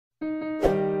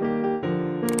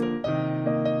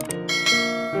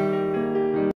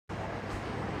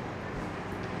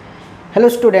Hello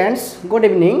students good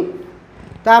evening.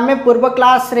 तो आम पूर्व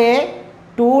क्लास रे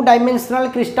 2 डायमेंशनल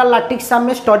क्रिस्टल लैटिक्स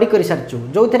आम स्टडी कर सारी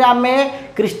जो थे आम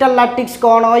क्रिस्टल लैटिक्स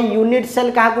कौन यूनिट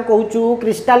सेल क्या कहूँ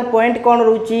क्रिस्टल पॉइंट कौन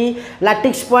रोची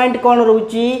लैटिक्स पॉइंट कौन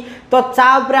रोची तो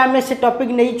चापर आम से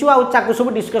टॉपिक नहीं आकु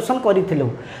सब डिस्कसन करूँ।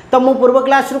 तो मु पूर्व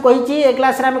क्लास कही ए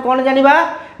क्लास आम कौन जाना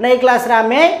ना ये क्लास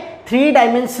आम 3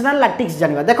 डायमेंशनल लैटिक्स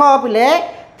जाना। देख पिले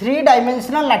 3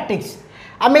 डायमेंशनल लैटिक्स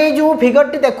आम जो फिगर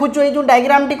टी देखुँ ये जो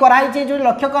डायग्राम टी कराई जो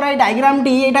लक्ष्य कराई डायग्राम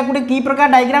टी यहाँ गोटे की प्रकार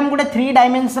डायग्राम गोटे 3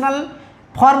 डायमेंशनल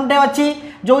फॉर्म टे अच्छी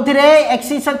जो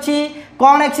एक्सिस अच्छी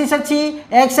कौन एक्सिस अच्छी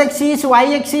x axis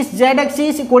Y axis Z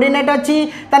axis coordinate अच्छी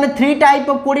ताने 3 टाइप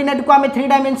ऑफ कोऑर्डिनेट को आम 3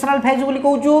 डायमेंशनल फेज बोली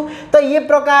कहूँ। तो ये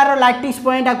प्रकार लैटिक्स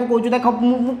पॉइंट आपको कहूँ। देख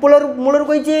मूलर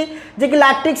कही जे कि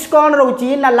लैटिक्स कौन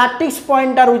रोची ना लैटिक्स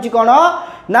पॉइंट रोची कौन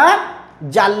ना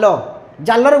जाल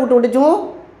जालर गोटे गोटे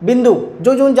जो बिंदु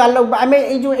जो जो जाल आम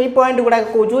ये पॉइंट गुड़ाक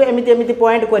कौचु एमती एमती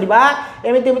पॉइंट करवा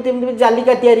एमती एमती एमती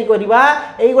जालिका तैयारी करवा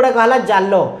युड़ाक है जाल।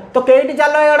 तो कईटी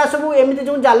जाल एगुड़ा सब एमती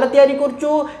जो जाल तैयारी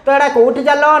करूँ तो यहाँ कौटी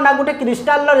जाल ना गोटे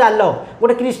क्रिस्टाल जाल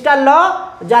गोटे क्रिस्टाल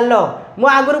जाल मु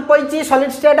आगुरी पढ़ी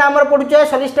सॉलिड स्टेट आम पढ़ुचे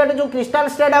सॉलिड स्टेट जो क्रिस्टाल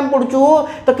स्टेट आम पढ़ुचु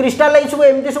तो क्रिस्टाल ये सब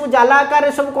एमती सब जाल आकार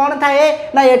सब कौन थाए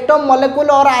ना एटम मॉलिक्यूल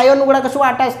और आयन गुड़ाक सब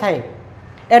अटैच थाए।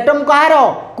 एटम कहार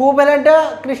covalent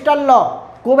crystal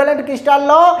covalent crystal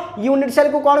unit cell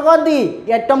को कौन कहती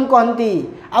एटम कहती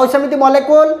आउ सेमती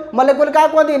मॉलिक्यूल मॉलिक्यूल क्या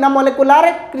कहती ना मॉलिक्यूलर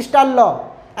क्रिस्टाल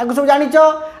आगे सब जानिच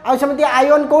आउ सेमती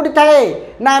आयन कौटी थाए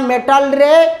ना मेटाल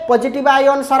रे पॉजिटिव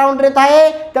आयन सराउंड रे थाए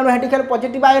तेणु हेटी खाली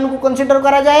पॉजिटिव आयन को कंसीडर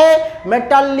करा जाए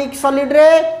मेटालिक सॉलिड रे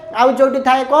आउ जोटी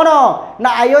थाए कौन ना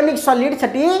आयोनिक सॉलिड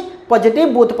सेटी positive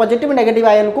both positive negative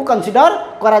ion को कंसीडर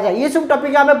करा जाए। ये सब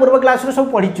टॉपिक आम पूर्व क्लास रे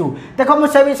सब पढ़ीचु। देखो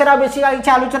मुझे विषय बेस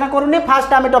किसी आलोचना करूनी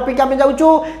फास्ट आम टॉपिक आम जाऊँ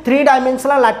 3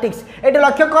 डायमेंशनल लैटिक्स। ये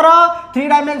लक्ष्य कर 3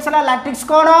 डायमेंशनल लैटिक्स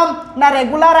कौन ना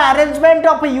regular arrangement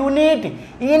of unit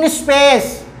in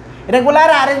space regular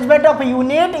arrangement of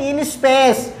unit in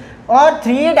space और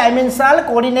 3 dimensional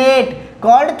coordinate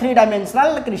called 3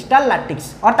 dimensional crystal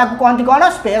lattice और ताकू कहती कौन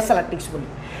स्पेस लैटिक्स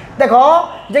बोली। देखो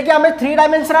जे कि हमें 3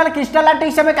 डायमेंशनल क्रिस्टल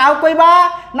लैटिक्स हमें क्या कहबा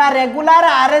ना रेगुलर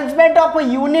अरेंजमेंट ऑफ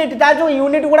यूनिट ता जो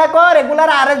यूनिट गुड़ाक रेगुलर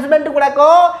अरेंजमेंट गुड़ाक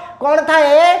कौन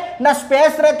थाए ना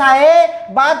स्पेस रे थाए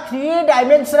बा 3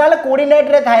 डायमेंशनल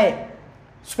कोऑर्डिनेट रे थाए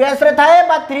स्पेस रे थाए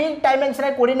बा 3 डायमेंशनल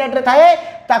कोऑर्डिनेट रे थाए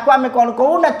ताको हमें कौन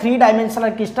कहू ना 3 डायमेंशनल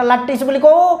क्रिस्टल लैटिक्स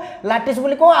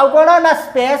बोली कहू आउ कौन ना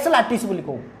स्पेस लैटिक्स बोली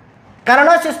कहू कारण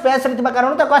से स्पेस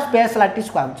कारण तो स्पेस लैटिक्स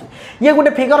कहूँ। ये गोटे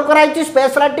फिगर कराई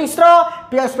स्पेस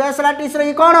लैटिक्स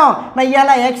ये कौन ना ये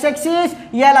है एक्स एक्सिस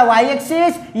ये है वाई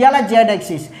एक्सिस ये है जेड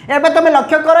एक्सिस। एवं तुम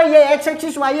लक्ष्य कर ये x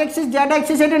axis Y axis Z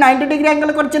axis ये 90 डिग्री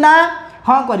एंगल करना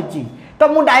हाँ करी। तो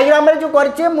मु डायग्राम रे जो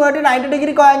करछि मु 90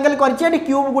 डिग्री को एंगल करछि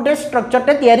क्यूब गोटे स्ट्रक्चर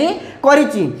टे तैयारी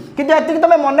करिछि किंतु एति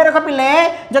तुम मन रख पिले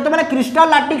जो तुम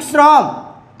क्रिस्टल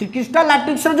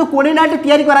लैटिक्स जो कोऑर्डिनेट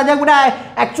तैयारी करा जाए गोटे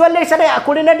एक्चुअली से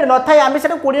कोऑर्डिनेट न थाए आम से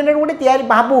कोऑर्डिनेट गोटे तैयारी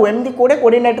भाबू एमती कोड़े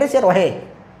कोऑर्डिनेट रे से रहे।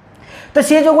 तो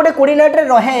सी जो गोटे कोऑर्डिनेट रे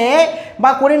रहे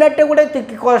बा कोऑर्डिनेट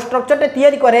गोटे स्ट्रक्चर टे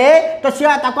तैयारी करे तो सी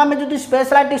ताको आम जो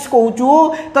स्पेस लैटिक्स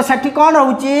कहूँ तो सेठी कौन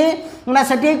रोची ना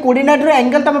सेठी कोऑर्डिनेट रे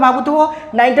एंगल तुम भाबुथबो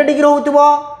 90 डिग्री होउथबो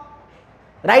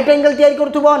राइट एंगल तैयारी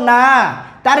करूथबो ना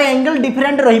तार एंगल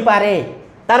डिफरेंट रही पारे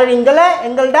तार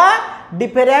एंगलटा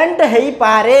डिफरेंट हेई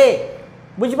पारे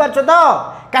बुझिपार तो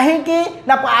कहीं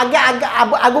ना आगे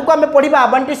आगु को आम पढ़ा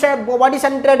body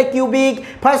सेंट्रेड cubic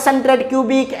first सेंट्रेड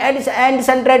cubic and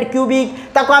सेंट्रेड cubic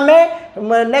ताको आम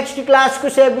नेक्स्ट क्लास को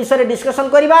से विषय डिस्कसन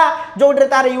करवा जो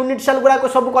तार यूनिट सेल गुड़ाक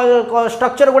सब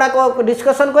स्ट्रक्चर गुड़ाक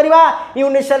डिस्कसन करवा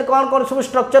यूनिट सेल कौन कौन सब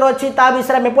स्ट्रक्चर अच्छी ता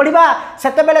विषय में पढ़ा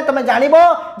से तुम जानव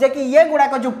जे कि ये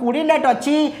गुड़ाक जो कोऑर्डिनेट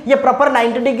अच्छी ये प्रॉपर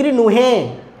 90 डिग्री नुहे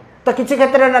तो किसी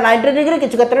क्षेत्र में 90 डिग्री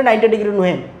किसी क्षेत्र में 90 डिग्री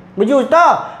नुहे बुझे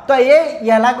तो ये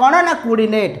है कौन ना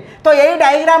कोऑर्डिनेट। तो यही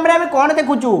डायग्राम रे कौन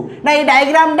देखुचु ना ये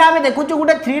डायग्राम टा देखुचु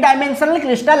गोटे 3 डायमेंशनल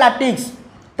क्रिस्टल लैटिक्स।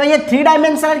 तो ये 3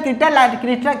 डायमेंशनल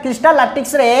क्रिस्टल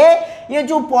लैटिक्स रे ये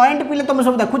जो पॉइंट पिले तुम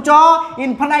सब देखुच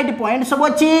इनफाइनाइट पॉइंट सब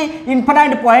अच्छी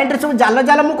इनफाइनाइट पॉइंट सब जाल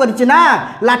जाल मु करछि ना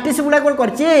लैटिस गुड़ा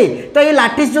करछि। तो ये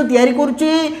लैटिस जो तैयारी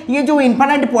करुच्ची ये जो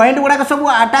इनफाइनाइट पॉइंट गुड़ाक सब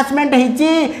अटैचमेंट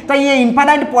होती तो ये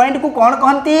इनफाइनाइट पॉइंट को कौन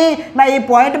कहती ना ये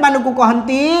पॉइंट मान को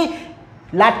कहती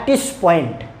लैटिस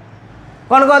पॉइंट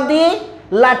कौन कहती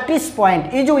लैटिस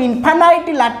पॉइंट। ये जो इनफाइनाइट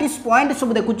लैटिस पॉइंट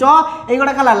सब देखुच ये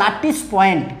गुड़ा कहला लैटिस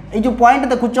पॉइंट। ये जो पॉइंट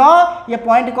देखुच ये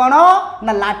पॉइंट कौन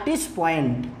ना लैटिस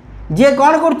पॉइंट जे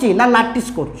कौन करुच्ची ना लैटिस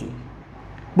करुच्ची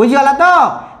बुझीगला।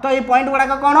 तो ये पॉइंट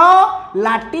गुड़ाक कौन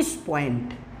लैटिस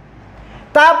पॉइंट।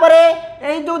 तापरे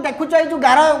এই যে দেখুছ এই যে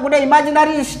গার গোটে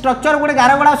ইমাজিনারি স্ট্রকচর গোটে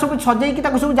গার গুড়া সব সজাইকি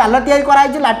তাকে সব জাল তৈরি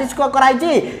করাইছি লাটিস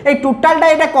করাইছি এই টোটালটা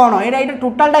এটা কোণ এটা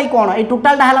টোটালটা কোণ এই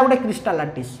টোটালটা হল গোটে ক্রিস্টাল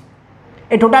লাটিস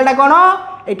এই টোটালটা কোণ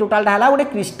এই টোটালটা হল গোটে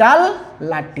ক্রিস্টাল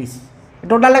লাটিস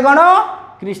টোটালটা কোণ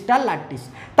क्रिस्टल लाटिस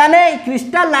ताने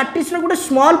क्रिस्टल लाटिस गोटे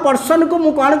स्मॉल पर्सन को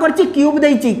मुझे कौन कर क्यूब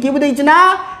देती ना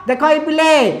देख ये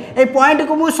पिले ये पॉइंट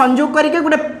को मुझे संजोग करके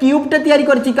गोटे क्यूबटे तैयारी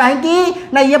करी कहीं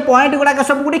ना ये पॉइंट गुड़ाक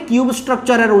सब गोटे क्यूब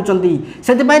स्ट्रक्चर रोचंती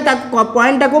से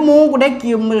पॉइंट को मुझे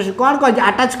गोटे कौन कर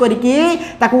आटाच करके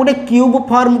गोटे क्यूब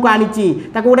फॉर्म को आनी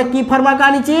गोटे की फॉर्म को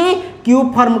आनी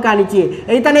क्यूब फॉर्म को आनी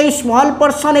ये स्मॉल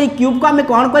पर्सन ये क्यूब को आम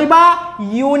कौन कहवा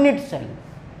यूनिट सेल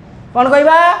कौन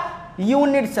कहवा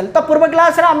यूनिट सेल तो पूर्व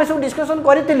क्लास रे आमे सब डिस्कशन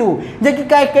करितिलु जे कि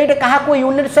केटे कहा को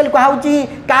यूनिट सेल कहउची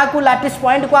कहा को लैटिस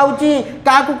पॉइंट कहउची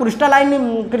कहा को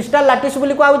क्रिस्टल लैटिस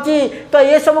बोली कहउची तो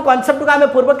ये सब कांसेप्ट को आमे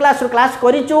पूर्व क्लास रे क्लास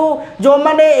करिचु जो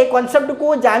माने ए कांसेप्ट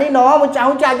को जानि न मु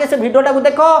चाहू छी आगे से वीडियोटा को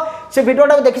देखो से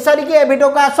वीडियोटा को देखि सारी के ए वीडियो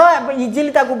को आसो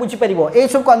इजीली ताको बुझी परिबो ए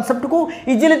सब कांसेप्ट को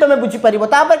इजीली तमे बुझी परिबो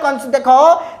तापर कांसेप्ट देखो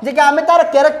जे कि आमे तार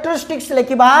कैरेक्टरिस्टिक्स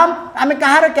लेखिबा आमे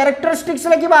कहार कैरेक्टरिस्टिक्स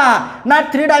लेखिबा ना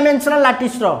 3 डायमेंशनल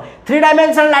लैटिस रो 3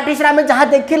 डायमेंशनल लैटिस आम जहाँ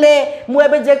देखिले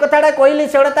मुझे जे कथाटा कहली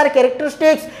से तार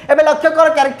कैरेक्टरिस्टिक्स एबे लक्ष्य कर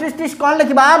कैरेक्टरिस्टिक्स कौन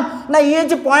लिखा ना ये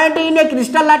जो point in A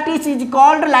crystal lattice is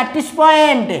called lattice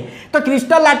point तो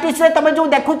क्रिस्टल लैटिस तुम जो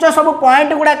देखुच सब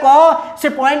पॉइंट गुड़ाक से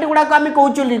पॉइंट गुड़ाक आम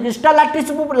कहूँ क्रिस्टल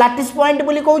लैटिस पॉइंट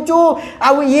बोली कहूँ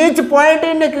आउ each point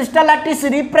in A crystal lattice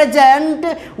represent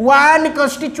one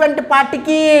constituent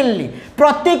particle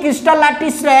प्रति क्रिस्टल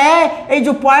लैटिस रे ए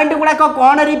जो पॉइंट गुड़ाक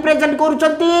कौन रिप्रेजेंट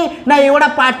करुचंती ना एगुड़ा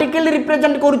पार्टिकल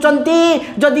रिप्रेजेंट करुचंती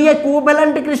जदि ये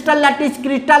कोवेलेंट क्रिस्टल लैटिस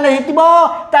क्रिस्टल हेतिबो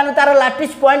ताने तार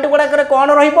लैटिस पॉइंट गुड़ाक रे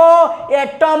कौन रहिबो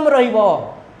एटम रहिबो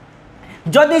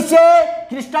जदि से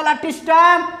क्रिस्टल लैटिसटा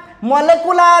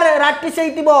मॉलिक्यूलर लैटिस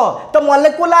हेतिबो तो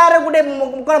मॉलिक्यूलर गुडे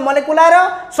कोन मॉलिक्यूलर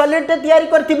सॉलिड टे तयारी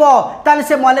करथिबो ताने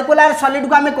से मॉलिक्यूलर सॉलिड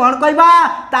को हमें कोन कहबा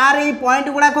तार ई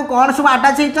पॉइंट गुडा को कोन सब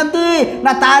अटैच हेचंती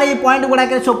ना तार ई पॉइंट गुडा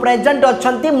के सब प्रेजेंट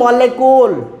अछंती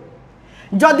मॉलिक्यूल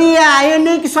जदि ये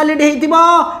आयोनिक सॉलिड हेतिबो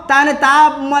ताने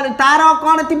तार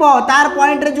कोन थिबो तार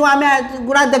पॉइंट रे जो आमे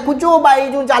गुडा देखुचो बा ई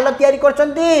जो जाल तयारी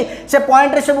करछंती से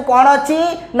पॉइंट रे सब कोन अछि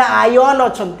ना आयन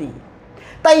अछंती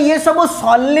तो ये सब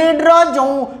सॉलिड रो जो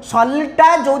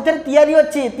सॉलिडटा जो तैयारी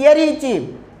अच्छी तैयारी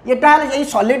ये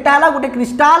सॉलिडटा है गोटे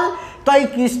क्रिस्टाल तो ये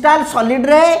क्रिस्टाल सॉलिड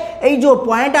रे ये जो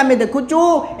पॉइंट आम देखुचु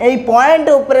ये पॉइंट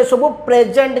ऊपर सब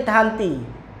प्रेजेंट थांती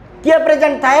किए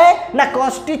प्रेजेंट थाए ना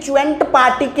कन्स्टिट्यूएंट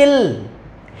पार्टिकल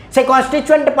से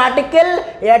constituent particle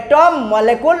atom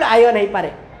molecule ion हो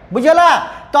पारे बुझला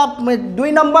तो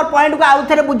 2 नंबर पॉइंट को आउ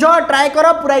थे बुझ ट्राए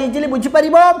कर पूरा easily बुझीपर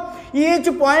each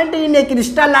point in A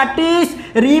crystal lattice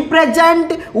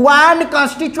represent one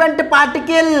constituent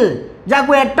particle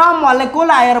जाको एटम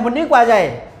मॉलिक्यूल आयन बोली कह जाए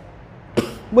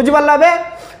बुझिपार ए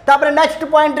तापर नेक्स्ट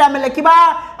पॉइंट आम लिखा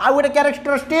आउ गोटे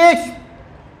characteristics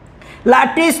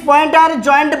lattice point are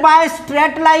joined by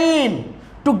straight line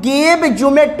to give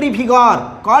geometry figure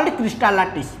called crystal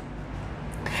lattice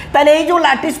ताले ये जो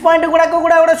लैटिस पॉइंट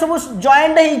गुड़ा सब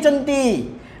जॉइंट होती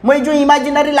मुझे जो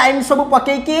इमेजिनरी लाइन सब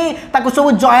पकईकी सब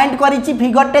जॉइंट करी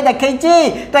फिगरटे देखी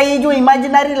तो ये जो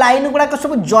इमेजिनरी लाइन गुड़ाक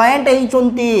सब जॉइंट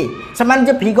होती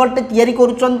से फिगरटे तैयारी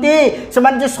करुँच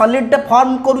से सॉलिड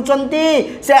फॉर्म करुँच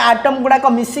से आटम गुड़ाक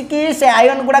मिसिकी से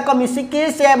आयन गुड़ाक मिसिकी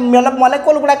से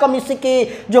मॉलिक्यूल गुड़ाक मिसिकी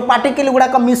जो पार्टिकल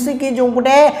गुड़ाक मिसिकी जो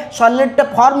गोटे सॉलिड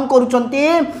फॉर्म करुँच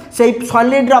से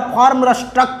सॉलिड फॉर्म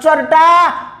स्ट्रक्चरटा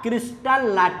क्रिस्टल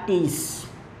लैटिस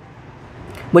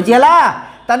बुझीगला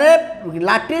ताने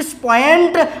lattice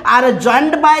point are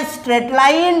joined by straight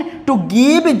line to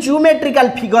give geometrical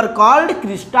figure called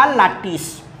crystal lattice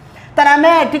तार आम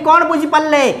एटी कौन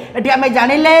बुझीपारे ये आम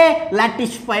जानिले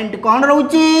लैटिस पॉइंट कौन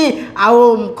रोची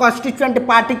आउ कन्स्टिट्यूएंट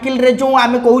पार्टिकल रे जो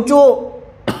आम कहूँ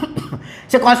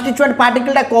से कन्स्टिट्यूएंट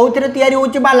पार्टिकलटा कौन तैयारी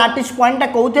होची बा लैटिस पॉइंटटा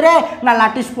कौन ना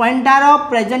लैटिस पॉइंटार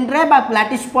प्रेजेंट रे बा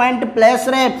लैटिस पॉइंट प्लेस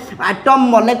रे एटम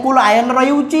मॉलिक्यूल आयन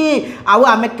रही आउ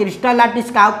आम क्रिस्टल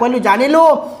लैटिस क्या कहलु जानिलु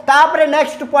तापर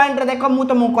नेक्स्ट पॉइंट रे देख मु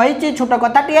तुमको कही छोट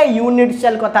कथाटे यूनिट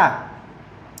सेल कथा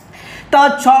तो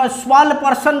स्मॉल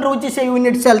पर्सन रोची से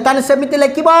यूनिट सेल ताने सेमिति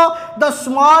लिखिबो the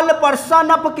small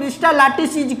person of crystal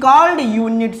lattice is called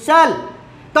unit cell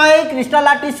तो ये क्रिस्टल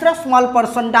लैटिस स्मॉल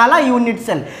पर्सन डाला यूनिट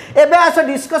सेल एबे आस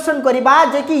डिस्कशन करबा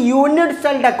जे कि यूनिट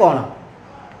सेल कौन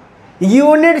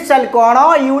यूनिट सेल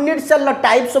कौन यूनिट सेल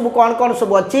टाइप सब कौन कौन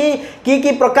सब अच्छी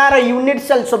कि प्रकार यूनिट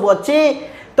सेल सब अच्छी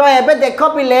तो एबे देख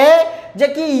पिले जे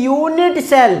कि यूनिट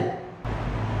सेल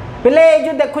पिले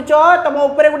जो देखुच तुम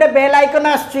ऊपर गोटे बेल आइकन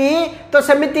आसी तो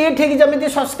सेमिति ठीक जमी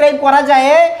सब्सक्राइब करा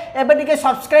जाए एबे टिके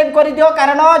सब्सक्राइब कर दियो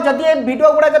कारण जदि ए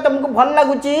वीडियो गुडा तुमको भल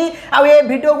लागुची आ ए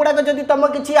वीडियो गुडा जदि तुम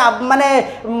किछि माने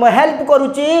हेल्प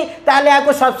करूची ताले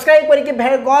याको सब्सक्राइब करके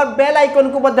बेल आइकन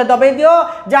को बद दबाई दियो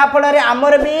जा फल रे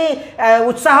हमर भी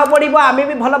उत्साह बढ़िबो आमे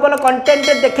भी भल भल कंटेंट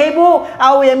देखैबू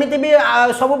आ एमिति भी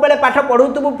सब बेले पाठ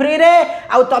पढुतबू फ्री रे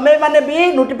आ तमे माने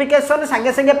भी नोटिफिकेशन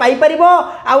संगे संगे पाई परिबो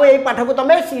आ ए पाठ को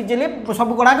तमे इजीली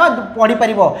सब गुडा पढ़ी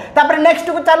परिबो तापर नेक्स्ट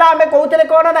को चला हमें कहते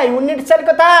कौन ना यूनिट सेल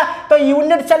कथा तो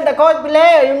यूनिट सेल देखो पिले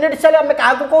यूनिट सेल हमें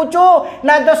क्या कहूँ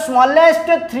ना the smallest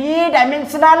 3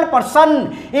 dimensional person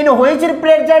in which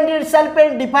represent itself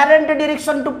in different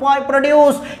direction to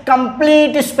produce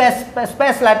complete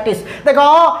space lattice देखो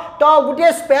तो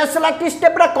गोटे स्पेस लैटिस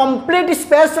पूरा कंप्लीट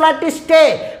स्पेस लैटिस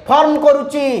फॉर्म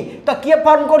करुची तो किए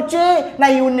फॉर्म करुची ना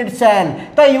यूनिट सेल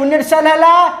तो यूनिट सेल है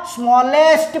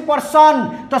स्मॉलेस्ट पर्सन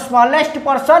तो स्मॉलेस्ट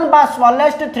पर्सन बा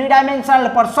smallest 3 dimensional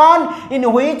person in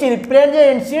which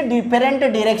represents different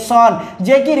direction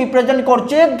जे कि रिप्रेजेंट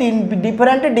करछे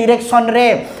डिफरेंट डायरेक्शन रे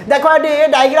देखो ये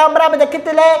डायग्राम रा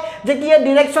देखितिले जे कि ये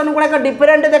डायरेक्शन गुडा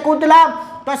डिफरेंट देखौतिला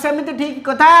तो सेमती ठीक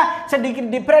कथा से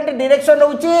डिफरेंट डायरेक्शन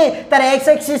रहउची तार एक्स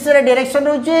एक्सिस रे डायरेक्शन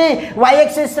रहउची वाई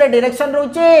एक्सिस रे डायरेक्शन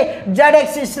रहउची जेड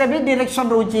एक्सिस रे भी डायरेक्शन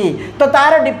रहउची तो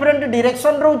तार डिफरेंट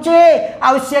डायरेक्शन रहउची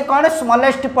आ से कोन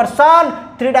स्मॉलेस्ट पर्सन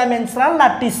 3 डायमेंशनल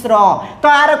लैटिस रो तो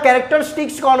आर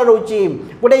कैरेक्टरिस्टिक्स कोन रहउची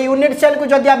गोटे यूनिट सेल को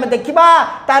जदि हम देखिबा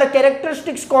तार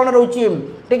कैरेक्टरिस्टिक्स कोन रहउची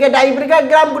ठीक है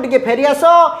डायग्राम को टिके फेरी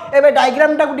आसो एबे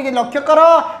डायग्राम टा को टिके लक्ष्य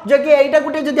करो जे कि एटा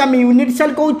गुटे जदि हम यूनिट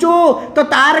सेल कहूचू तो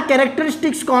तार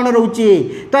कैरेक्टरिस्टिक्स कौन रोचे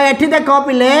तो एठी देखो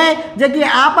पिले जे कि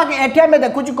आप एठी हम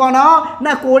देखुछु कौन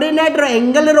ना कोऑर्डिनेट रो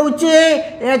एंगल रोचे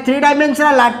 3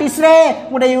 डायमेंशनल लैटिस रे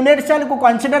गोटे यूनिट सेल को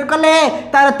कंसीडर कले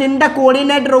तार 3टा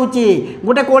कोऑर्डिनेट रोचे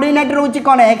गोटे कोऑर्डिनेट रोचे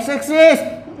कौन एक्स एक्सिस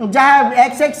जहाँ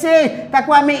एक्स एक्सिस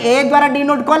ताको आम ए द्वारा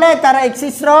डिनोट कले तार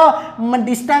एक्सिस रो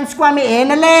डिस्टेंस को आम ए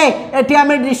नेले एठी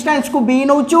आम डिस्टेंस को बी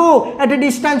नौचु एठी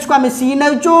डिस्टेंस को आम सी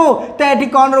नौचु तो एठी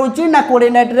कौन रोची ना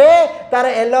कोऑर्डिनेट रे तार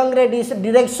एलोंग रे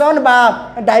डायरेक्शन बा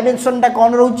डायमेंशन टा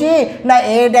कौन रोची ना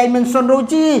ए डायमेंशन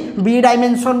रोची बी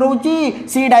डायमेंशन रोची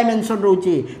सी डायमेंशन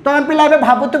रोची तो हम पिला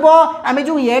भाबुथबो आम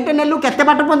जो एट नेलु केते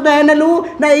बाट पर्यंत ए नेलु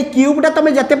ना ए क्यूब टा तुम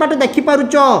जते बाट देखि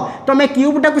पारुचो तुम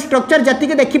क्यूब टा को स्ट्रक्चर जति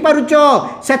के देखि पारुचो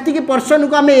सेति पर्सन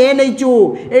को आम ए नहींचु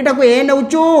एटा को ए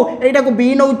नौचु एटा को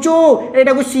बी नौचु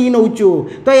एटा को सी नौचु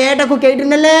तो एटा को केटी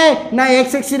नेले ना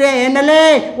एक्स एक्सिस रे ए नेले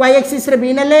वाई एक्सिस रे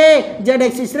बी नेले जेड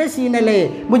एक्सिस रे सी नेले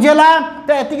बुझेला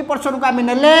तो एति पर्सन को आम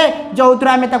नेले जोथर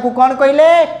आम ताको कौन कहले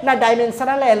ना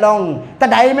डायमेंशनल एलोंग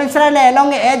तो डायमेंशनल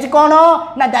एलोंग एज कौन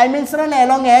ना डायमेंशनल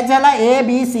एलोंग एज है ए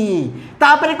बी सी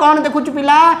तापर कौन देखुछु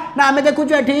पिला ना आम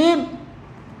देखुछु एठी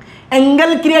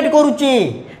एंगल क्रिएट करूची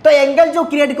तो एंगल जो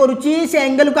क्रिएट करूची से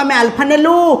एंगल को आम अल्फा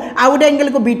नेलु आ गोटे एंगल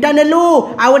को बीटा नेलु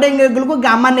आ गोटे एंगल को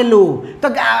गामा नेलु तो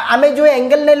आम जो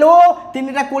एंगल नेलु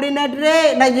 3टा कोऑर्डिनेट रे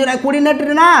ना कोऑर्डिनेट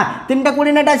रे ना 3टा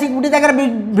कोऑर्डिनेट आसी गुटी जगह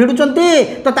भिडुचंती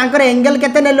तो तांकर एंगल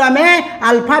केते नेलु आमे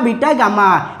अल्फा बीटा गामा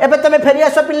एबे तमे फेरी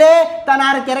आसो पिले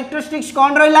तानार कैरेक्टरिस्टिक्स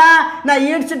कोन रहला ना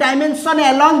it's dimension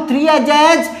along 3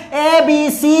 edges A B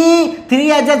C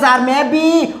 3 edges are may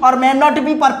be और मे नॉट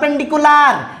बी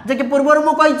परपेंडिकुलर जे कि पूर्व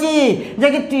मु कहिची जे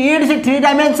कि इट्स 3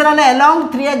 डायमेंशनल अलोंग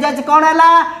 3 एजेस कोन हला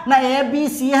ना ए बी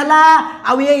सी हला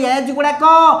आ ये एज गुडा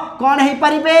को कोन हेई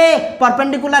परिबे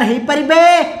परपेंडिकुलर हेई परिबे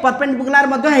परपेंडिकुलर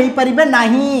मध्ये हेई परिबे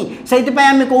नाही सेति पय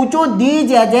हम कहूचो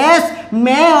दीज एजेस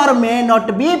मे और मे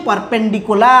नॉट बी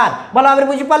परपेंडिकुलर भलो भाबरे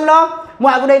बुझि पल्लो मु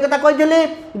आगु एक कथा कहितली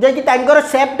जे कि तांकर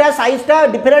शेपटा साइजटा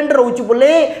डिफरेंट रहउची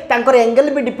बोले तांकर एंगल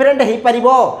भी डिफरेंट हेई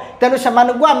परिबो तेनु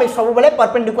समान को हम सब बेले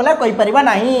परपेंडिकुलर कहि परिबा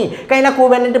नाही कहिना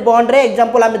कोवेलेंट बॉन्ड रे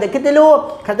एग्जांपल हम देखितिलु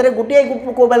खतरे गुटिए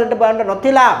कोवेलेंट बॉन्ड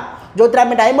नथिला जो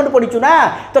आम डायमंड पढ़ीचु ना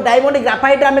तो डायमंड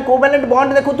ग्राफाइट आम कोवेलेंट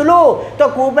बॉन्ड देखुलु तो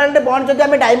कोवेलेंट बॉन्ड जब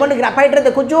आम डायमंड ग्राफाइट रे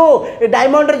देखुचु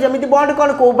डायमंड रे जमिति बॉन्ड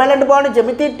कौन कोवेलेंट बॉन्ड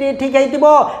जमिति ठीक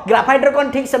हेइतिबो ग्राफाइट रे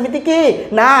कौन ठीक समिति की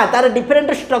ना तार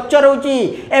डिफरेंट स्ट्रक्चर होची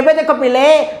एबे देखो पिले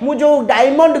मु जो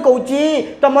डायमंड कहूची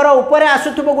तमर ऊपर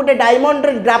आसुथबो गोटे डायमंड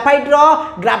ग्राफाइट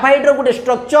रो गोटे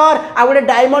स्ट्रक्चर आ गोटे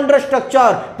डायमंड रो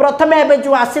स्ट्रक्चर प्रथमे एबे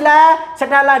जो आसिला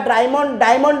सेटा हला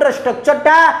डायमंड रो स्ट्रक्चर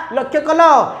टा लक्ष्य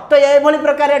कलो तो ए भली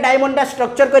प्रकार डायमंड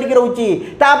स्ट्रक्चर करके रोची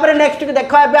तापर नेक्स्ट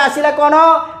देखो एबे आसिला कोन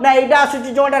ना एटा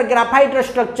आसुची जोटा ग्राफाइट रो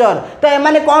स्ट्रक्चर तो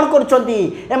एमाने कोन करछोंती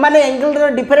एमाने एंगल रो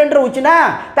डिफरेंट रोची ना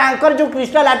तांकर जो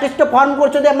क्रिस्टल आर्टिस्ट फॉर्म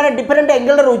करछोंती एमाने डिफरेंट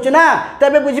एंगल रोची ना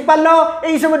तबे बुझि पालो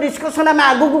एई सब डिस्कशन हम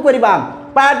आगु को करबा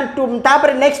पार्ट 2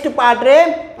 तापर नेक्स्ट पार्ट रे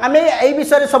आमे एई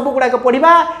विषय सब गुडा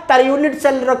पढ़ा तार यूनिट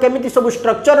सेल केमिति सब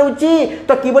स्ट्रक्चर होची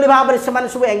तो किबोली भाव रे से माने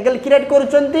सब एंगल क्रिएट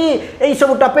करूचंती एई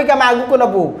सब टॉपिक हम आगु को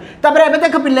नबु तापर एबे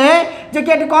देख पिले जे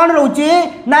केट कोन रहउची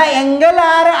ना angle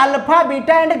R alpha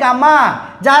beta and gamma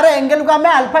jar angle को हमें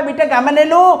alpha beta gamma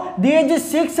नेलु these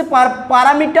 6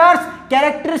 parameters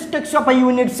characteristics of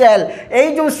unit cell ए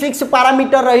जो 6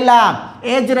 पैरामीटर रहिला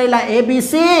एज रहिला A B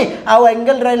C uh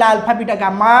angle रहिला अल्फा बीटा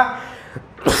गामा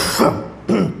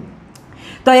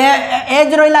तो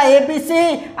एज रहा ए बी सी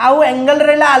आउ angle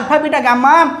रहा अल्फा बीटा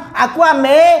गामा आकु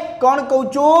आमे कौन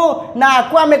कहूचु ना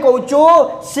आकु आमे कहूचु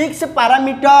 6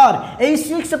 पैरामीटर एई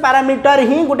 6 पैरामीटर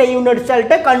ही गोटे यूनिट सेल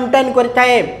टे कंटेन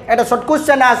करथाए एटा शॉर्ट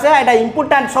क्वेश्चन आसे एटा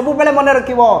इंपोर्टेंट सब बेले मन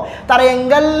रखिबो तार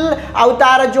एंगल आउ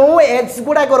तार जो एज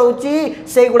गुडा करउची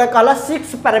से गुडा कहला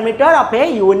 6 parameter of a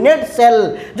unit cell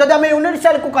जदि हम यूनिट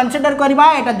सेल को कंसीडर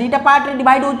करबा एटा दीटा पार्ट रे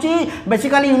डिवाइड होची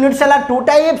basically unit cell are two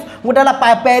types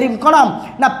गोटेला पेरिम कोन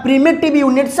ना primitive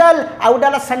unit cell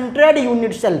आउटाला सेंट्रेड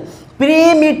unit cell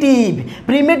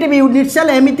primitive unit cell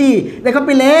एमिति देख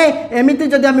पिले एमिति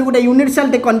जदि हम गोटे यूनिट सेल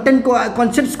टे कंटेंट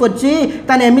कन्सेप्ट करछि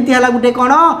ताने एमिति हला गोटे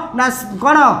कोन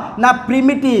ना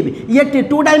प्रिमिटिव ये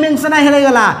 2 डायमेंशनल हेले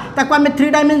गला ताको हम 3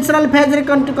 डायमेंशनल फेज रे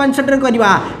कंसीडर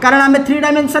करबा कारण हम 3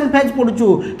 डायमेंशनल फेज पढुछु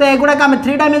तो एगुडा हम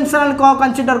 3 डायमेंशनल को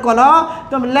कंसीडर कलो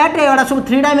तो लेट एडा सब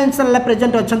 3 डायमेंशनल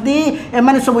प्रेजेंट अछंती ए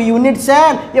माने सब यूनिट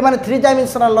सेल ए माने 3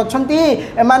 डायमेंशनल अछंती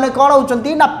ए माने कोन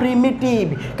होचंती ना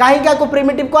प्रिमिटिव काहे का को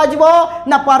प्रिमिटिव को आजिबो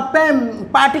ना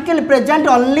particle present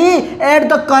only at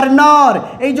the corner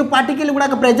ए जो पार्टिकल गुडा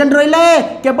प्रेजेंट रहिले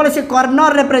केवल से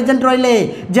कॉर्नर रे प्रेजेंट रहिले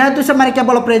जेहेतु से माने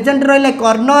केवल प्रेजेंट रहिले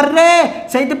कॉर्नर रे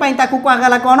सेति पई ताकू को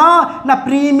आगला कोन ना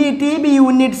प्रिमिटिव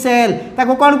यूनिट सेल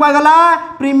ताकू कोन को आगला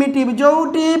प्रिमिटिव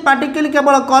जोटी पार्टिकल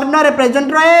केवल कॉर्नर रे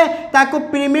प्रेजेंट रहे ताकू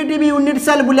प्रिमिटिव यूनिट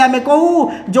सेल बुली हमें कहू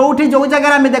जोटी जो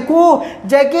जगह हमें देखू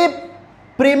जे कि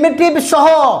प्रिमिटिव सह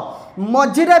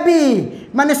मझिरे भी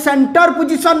माने सेंटर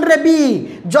पोजीशन रे भी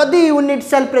जदि यूनिट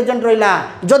सेल प्रेजेंट रहिला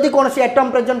जदि कोन से एटम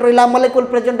प्रेजेंट रहिला मॉलिक्यूल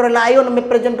प्रेजेंट रहिला आयन में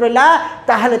प्रेजेंट रहिला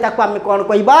ताहले ताको हम कोन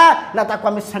कहबा ना ताको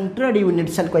हम सेंट्रेड यूनिट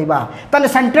सेल कहबा तने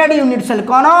सेंट्रेड यूनिट सेल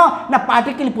कोन ना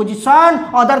particle position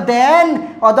other than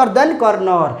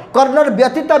corner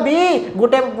व्यतीत भी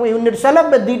गोटे यूनिट सेल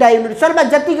दुटा यूनिट सेल बा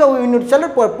जति यूनिट सेल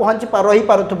पहुंच रही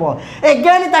पारुथबो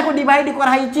अगेन ताको डिवाइड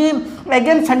कराइची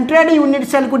अगेन सेंट्रेड यूनिट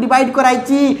सेल को डिवाइड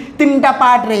कराइची 3टा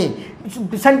पार्ट रे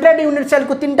सेंट्रेड यूनिट सेल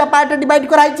को 3टा part divide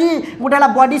कराइची गोटेला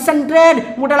body सेंट्रेड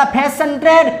गोटेला face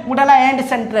सेंट्रेड गोटेला and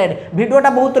सेंट्रेड वीडियोटा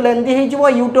बहुत लेंथी हे जिवो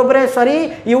यूट्यूब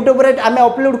रे आमे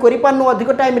अपलोड करि पानु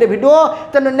अधिक टाइम रे वीडियो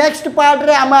त नेक्स्ट पार्ट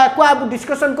रे आमे को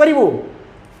डिस्कशन करिवो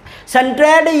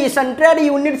सेंट्रेड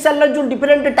यूनिट सेल जो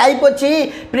डिफरेंट टाइप अच्छी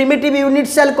प्रिमिटिव यूनिट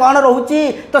सेल कौन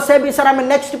रोची तो से विषय में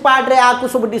नेक्स्ट पार्ट रे आकु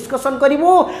सब डिस्कशन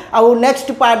करिवु आ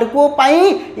नेक्स्ट पार्ट को पाई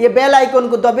ये बेल आइकन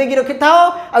को दबेगी रखि थाओ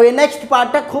आ ये नेक्स्ट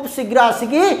पार्ट खूब शीघ्र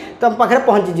आसिकी तुम पाखरे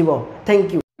पहुंची जिवो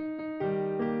थैंक यू।